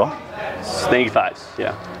attacks as well? They need 5s,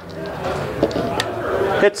 yeah.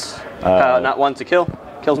 Hits. Not one to kill.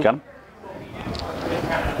 Kills him. Got him.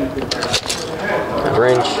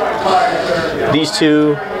 Range. These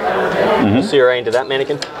two see right into that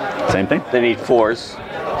mannequin. Same thing. They need 4s.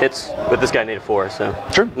 Hits, but this guy needed 4, so.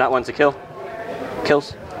 Sure. Not one to kill.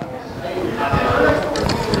 Kills.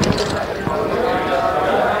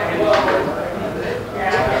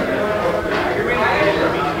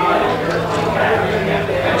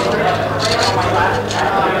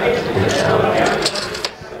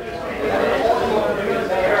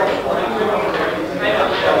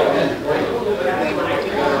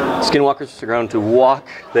 Skinwalkers are going to walk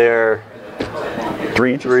their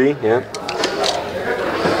 3 inches. 3, yeah.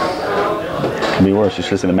 Could be worse. You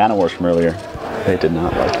should have seen the Mana Wars from earlier. They did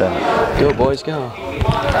not like that. Go, boys, go.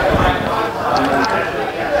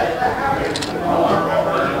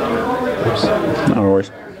 Oops. No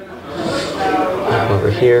worries. Over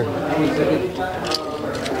here.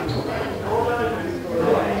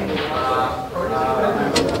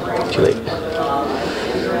 Too late.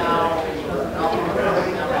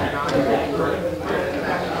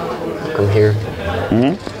 Come here.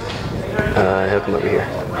 He'll come over here.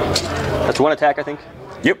 That's one attack, I think.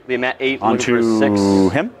 Yep. Be a mat 8. Onto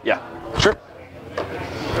 6. him? Yeah. Sure.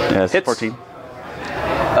 Yeah, it's Hits. 14.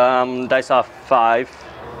 Dice off 5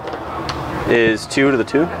 is 2 to the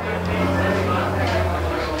 2.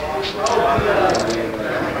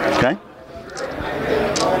 Okay.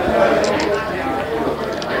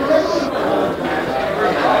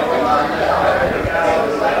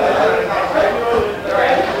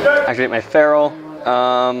 Activate my feral.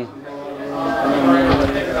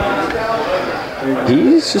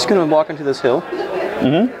 He's just gonna walk into this hill.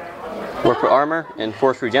 Work for armor and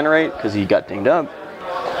force regenerate because he got dinged up.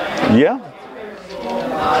 Yeah.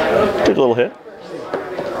 Take a little hit.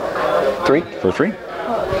 3. For 3.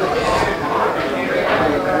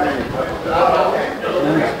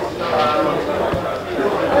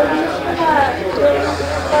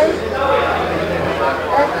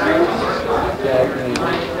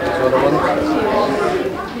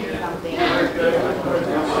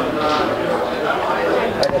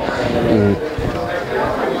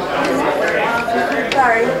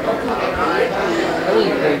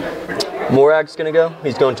 Morag's gonna go.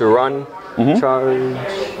 He's going to run, charge.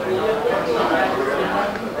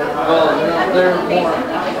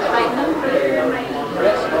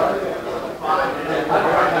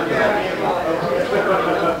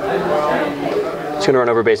 He's gonna run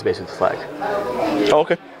over base to base with the flag, Oh,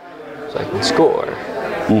 okay. so I can score.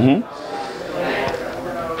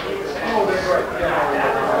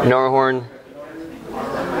 Narhorn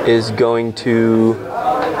is going to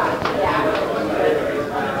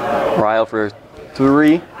Rile for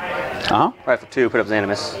 3. Uh-huh. Rile for 2, put up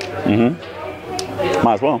Xanimus.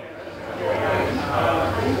 Might as well.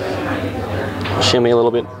 Shimmy a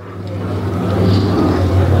little bit.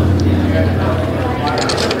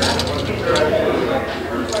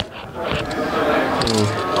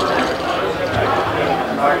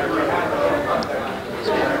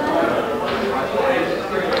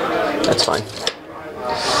 That's fine.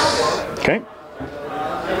 Okay.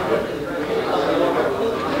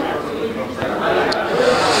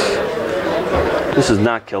 This is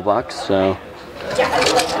not kill box, so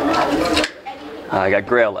I got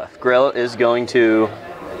Grayle left. Grayle is going to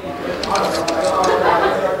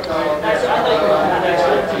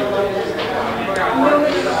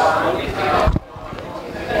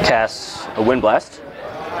cast a Wind Blast.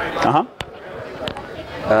 Uh-huh.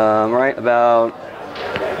 Right about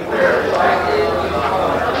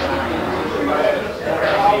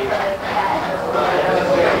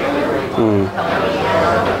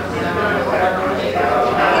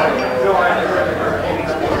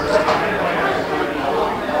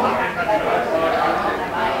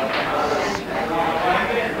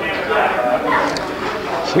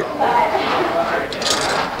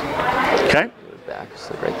Okay. back,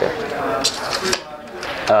 so right there.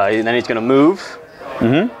 And then he's going to move.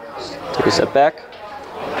 Take a step back.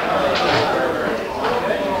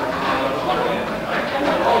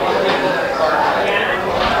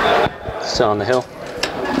 Still on the hill.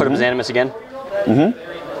 Put up his Animus again.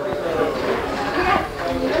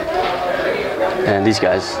 And these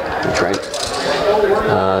guys, that's right.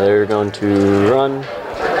 They're going to run.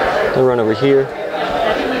 They'll run over here.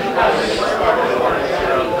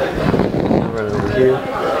 They'll run over here.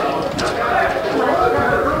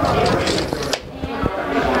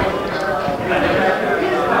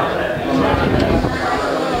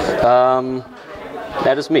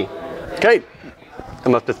 That is me. Okay.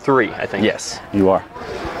 I'm up to 3, I think. Yes, you are.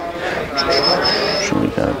 So we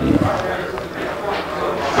gotta be.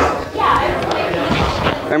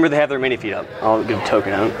 Remember, they have their mini feed up. I'll give a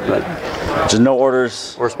token out, but Just no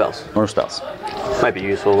orders or spells. or spells. Might be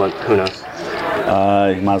useful, but who knows?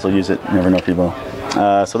 You might as well use it. You never know if you will.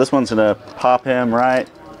 So this one's gonna pop him right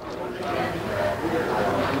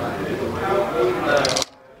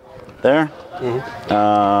there.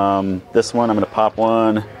 This one I'm gonna pop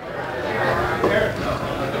one.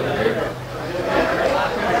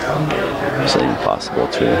 Is it impossible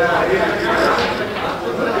to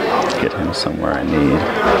get him somewhere I need?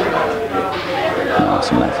 No,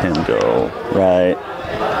 so I'm gonna have him go right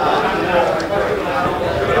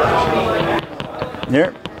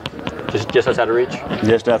here. Just outside of reach?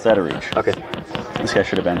 Just outside of reach. Okay. This guy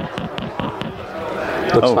should have been.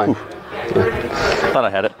 Looks fine. Ooh. Thought I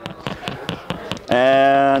had it.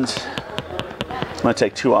 And I'm going to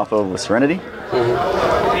take 2 off of Serenity.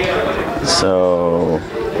 So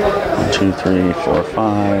 1, 2, 3, 4,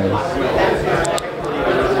 5.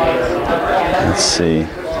 Let's see. 3,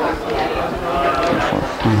 4,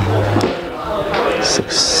 5,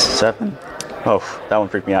 6, 7. Oh, that one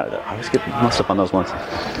freaked me out. I always get messed up on those ones.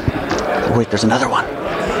 Wait, there's another one.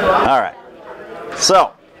 All right.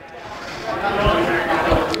 So.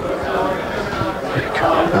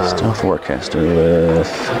 Stealth Warcaster with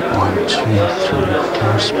 1, 2, 3,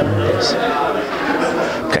 4 sprays.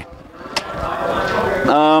 Okay.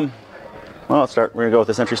 Well, let's start. We're gonna go with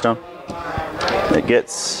the Sentry Stone. It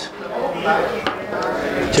gets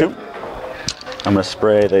 2. I'm gonna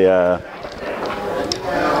spray the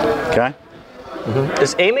guy.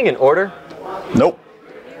 Is aiming in order? Nope.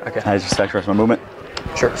 Okay. I just sacrificed my movement.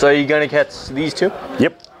 Sure. So are you gonna catch these 2?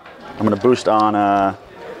 Yep. I'm gonna boost on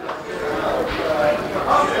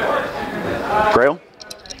Grayle.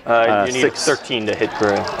 You need 6. 13 to hit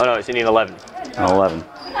Grayle. Oh no, you need 11. 11.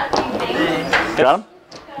 Got him.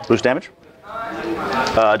 Boost damage.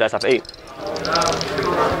 That's up 8.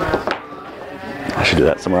 I should do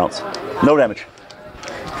that somewhere else. No damage.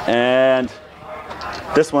 And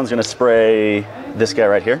this one's gonna spray this guy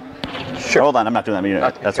right here. Sure. Hold on, I'm not doing that unit.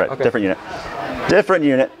 Okay. That's right. Okay. Different unit. Different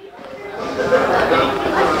unit.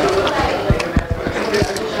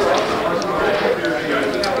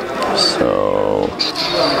 So.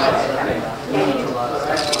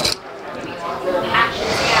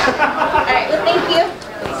 Alright, well, thank you.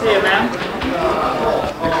 See you, ma'am.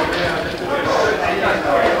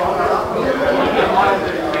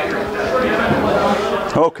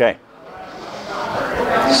 Okay.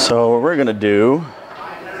 So what we're gonna do.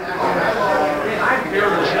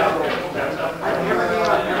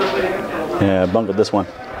 Yeah, bungled this one.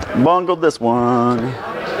 Bungled this one.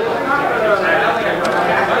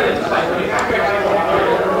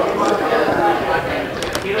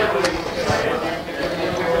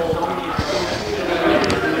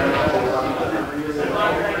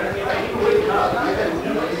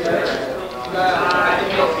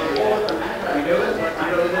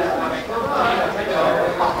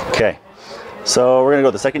 Okay, so we're gonna go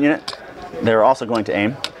with the second unit. They're also going to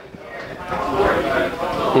aim.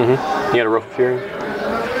 You got a Rope of Fury?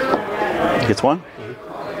 Gets 1.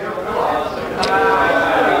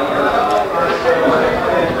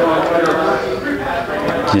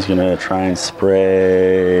 He's gonna try and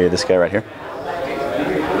spray this guy right here.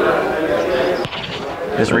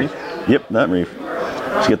 This Reef? Yep, that Reef.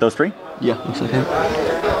 Did you get those 3? Yeah, looks like him.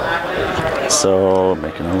 So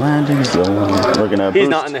making a landing zone. We're gonna. He's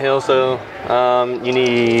boost. not in the hill, so you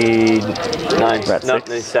need 9. We're at No, 6.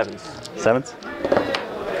 no, 7s. 7s.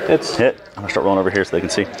 It's Hit. I'm gonna start rolling over here so they can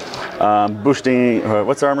see. Boosting.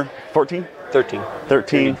 What's the armor? 14. 13.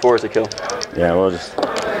 13. 4 is a kill. Yeah, we'll just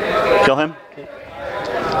kill him.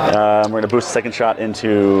 We're gonna boost the second shot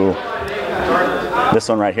into this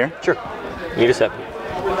one right here. Sure. You need a 7.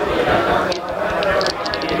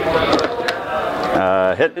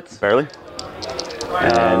 Hit. Hits. Barely.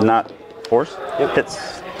 And not force. Yep.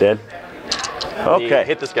 Hits. Dead. You Okay.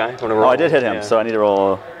 hit this guy. Oh, I did hit him, Yeah. so I need to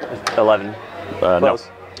roll. 11. No. Close.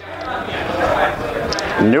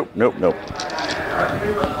 Nope, nope, nope.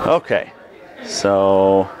 Okay.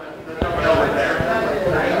 So.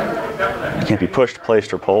 It can't be pushed,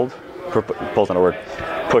 placed, or pulled. Pull's not a word.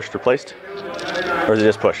 Pushed or placed? Or is it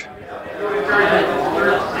just pushed?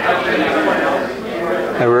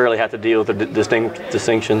 I rarely have to deal with the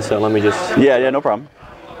distinction, so let me just. Yeah, no problem.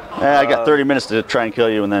 I got 30 minutes to try and kill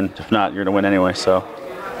you, and then if not, you're gonna win anyway. So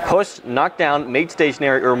Push, knock down, made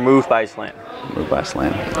stationary, or move by slam. move by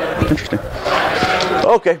slam. Interesting.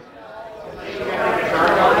 Okay.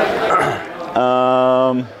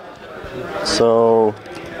 So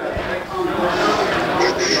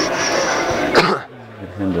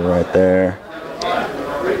right there.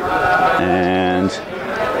 And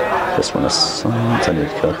this one is silence. I need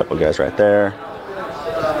to kill a couple guys right there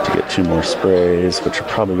to get 2 more sprays, which are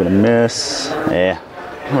probably going to miss. Yeah,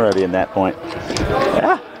 I'm already in that point.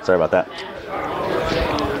 Yeah, sorry about that.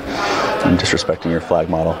 I'm disrespecting your flag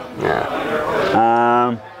model.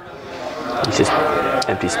 Yeah. It's just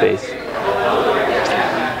empty space.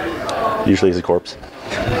 Usually he's a corpse.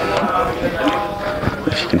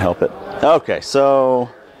 If you can help it. Okay, so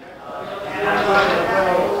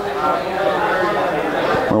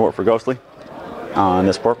we're gonna work for Ghostly on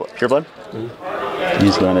this Pureblood.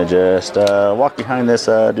 He's gonna just walk behind this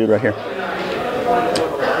dude right here.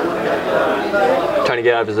 Trying to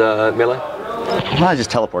get out of his melee? Why not just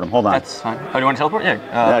teleport him? Hold on. That's fine. Oh, do you want to teleport? Yeah.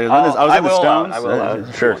 I was in the stones. I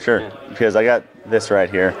will. Sure. Yeah. Because I got this right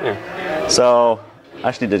here. Yeah. So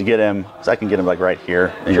I just need to get him, so I can get him like right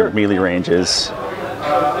here. And your melee range is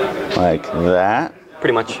like that.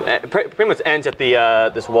 Pretty much. Pretty much ends at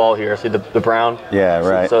the this wall here. See the brown? Yeah,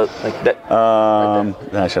 right. So like that. Right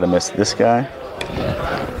I should have missed this guy.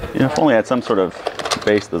 You know, if only I had some sort of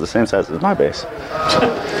base that was the same size as my base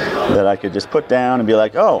that I could just put down and be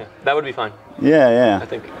like, oh. That would be fine. Yeah. I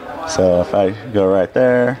think. So if I go right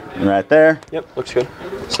there and right there. Yep, looks good.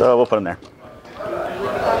 So we'll put him there.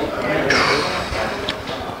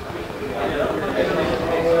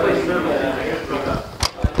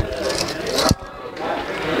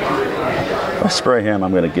 If I spray him,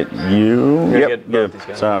 I'm going to get you.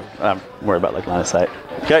 Yep. So I'm worried about like line of sight.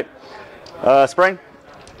 Okay. Spraying.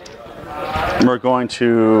 We're going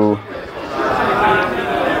to.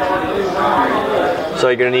 So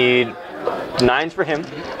you're going to need 9s for him.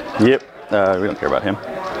 Yep. We don't care about him.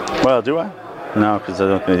 Well, do I? No, because I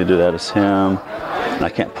don't need to do that as him. And I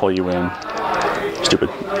can't pull you in. Stupid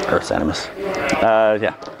Earth Animus.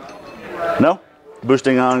 Yeah. No?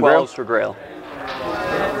 Boosting on Grayle? 12s for Grayle.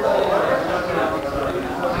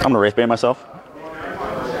 I'm going to Wraithbane myself.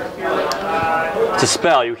 It's a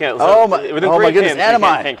spell. You can't. Oh my goodness,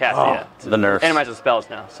 Animai! Can't cast it yet. The nerfs. Animai's a spells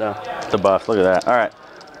now, so. The buff. Look at that. All right.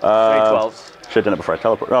 12s. Should have done it before I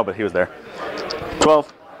teleport. Oh, but he was there.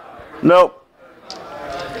 12. Nope.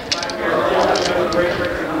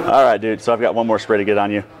 All right, dude. So I've got one more spray to get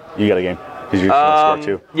on you. You got a game because you score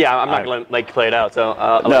 2. Yeah, I'm not gonna like play it out. So.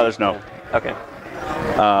 No, there's no. Okay.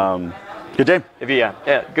 Good game.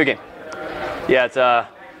 Yeah, good game. Yeah, it's a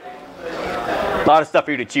lot of stuff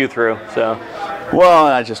for you to chew through. So. Well,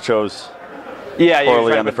 I just chose. Yeah,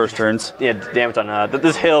 poorly on the first turns. Yeah, damage on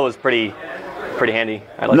this hill was pretty handy.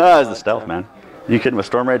 No, it's the stealth, man. You kidding? With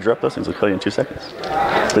Storm Rage, drop those things will kill you in 2 seconds.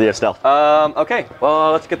 But yeah, stealth. Okay.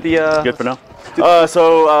 Well, let's get the. Good for now. I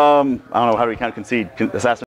don't know. How do we count concede? Assassin.